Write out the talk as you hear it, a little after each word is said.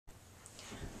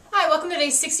welcome to day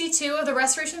 62 of the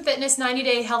Restoration Fitness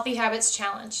 90-Day Healthy Habits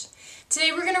Challenge.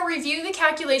 Today we're going to review the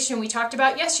calculation we talked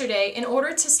about yesterday in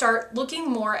order to start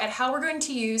looking more at how we're going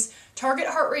to use target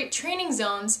heart rate training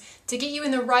zones to get you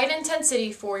in the right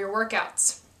intensity for your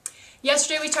workouts.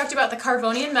 Yesterday we talked about the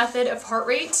Carbonian method of heart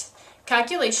rate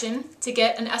calculation to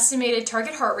get an estimated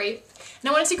target heart rate, and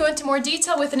I wanted to go into more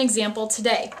detail with an example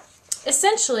today.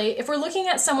 Essentially, if we're looking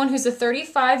at someone who's a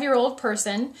 35-year-old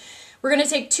person, we're going to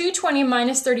take 220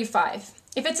 minus 35.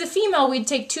 If it's a female, we'd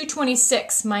take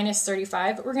 226 minus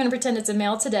 35, but we're going to pretend it's a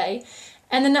male today.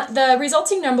 And then the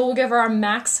resulting number will give our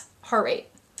max heart rate.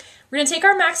 We're going to take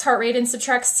our max heart rate and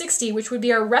subtract 60, which would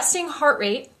be our resting heart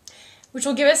rate, which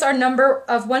will give us our number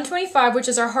of 125, which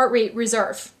is our heart rate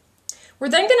reserve. We're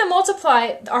then going to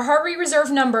multiply our heart rate reserve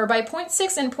number by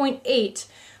 0.6 and 0.8,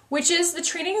 which is the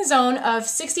training zone of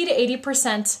 60 to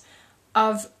 80%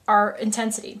 of our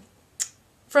intensity.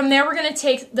 From there, we're going to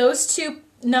take those two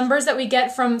numbers that we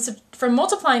get from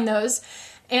multiplying those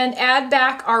and add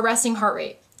back our resting heart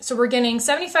rate. So we're getting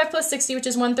 75 plus 60, which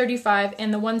is 135,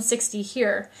 and the 160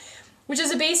 here, which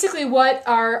is basically what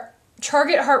our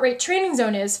target heart rate training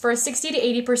zone is for a 60 to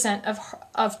 80%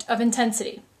 of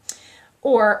intensity,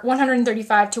 or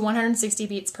 135 to 160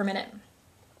 beats per minute.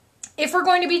 If we're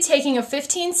going to be taking a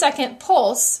 15-second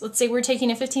pulse, let's say we're taking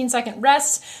a 15-second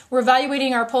rest, we're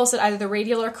evaluating our pulse at either the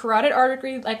radial or carotid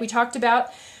artery like we talked about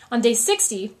on day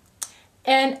 60,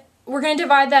 and we're going to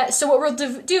divide that. So what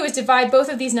we'll do is divide both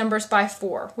of these numbers by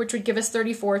 4, which would give us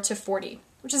 34 to 40,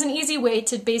 which is an easy way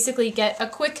to basically get a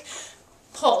quick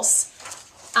pulse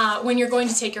when you're going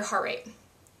to take your heart rate.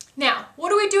 Now, what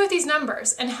do we do with these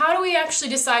numbers, and how do we actually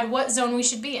decide what zone we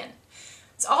should be in?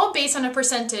 It's all based on a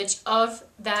percentage of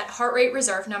that heart rate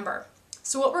reserve number.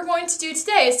 So what we're going to do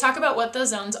today is talk about what those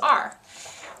zones are.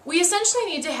 We essentially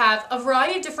need to have a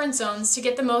variety of different zones to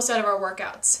get the most out of our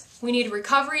workouts. We need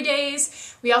recovery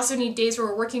days. We also need days where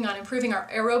we're working on improving our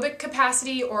aerobic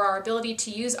capacity or our ability to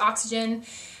use oxygen.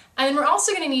 And then we're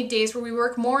also going to need days where we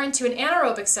work more into an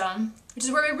anaerobic zone, which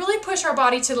is where we really push our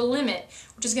body to the limit,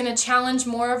 which is going to challenge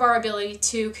more of our ability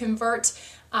to convert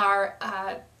our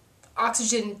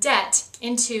oxygen debt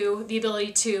into the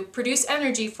ability to produce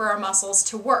energy for our muscles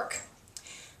to work.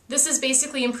 This is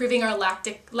basically improving our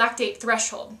lactate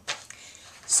threshold.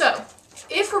 So,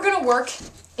 if we're going to work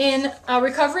in a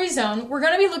recovery zone, we're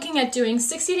going to be looking at doing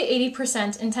 60 to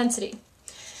 80% intensity.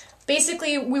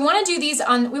 Basically, we want to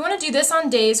do this on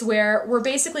days where we're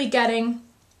basically getting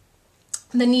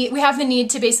we have the need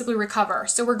to basically recover.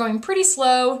 So we're going pretty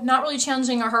slow, not really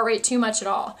challenging our heart rate too much at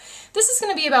all. This is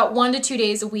going to be about 1 to 2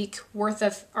 days a week worth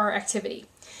of our activity.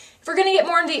 If we're going to get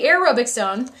more into the aerobic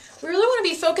zone, we really want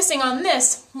to be focusing on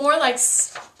this more like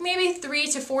maybe 3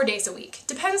 to 4 days a week.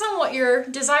 Depends on what your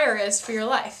desire is for your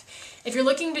life. If you're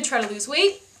looking to try to lose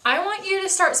weight, I want you to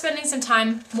start spending some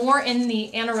time more in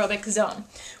the anaerobic zone,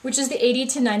 which is the 80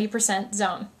 to 90%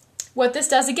 zone. What this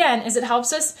does, again, is it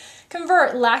helps us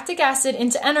convert lactic acid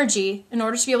into energy in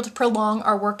order to be able to prolong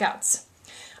our workouts.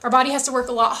 Our body has to work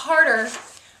a lot harder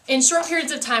in short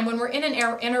periods of time when we're in an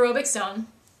anaerobic zone,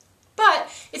 but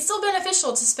it's still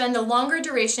beneficial to spend a longer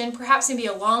duration, perhaps maybe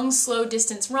a long, slow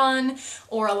distance run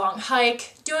or a long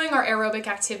hike, doing our aerobic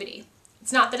activity.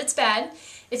 It's not that it's bad,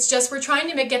 it's just we're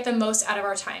trying to get the most out of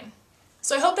our time.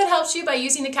 So I hope that helps you by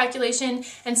using the calculation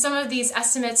and some of these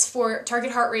estimates for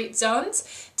target heart rate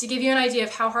zones to give you an idea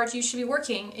of how hard you should be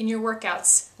working in your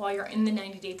workouts while you're in the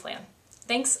 90-day plan.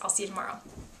 Thanks, I'll see you tomorrow.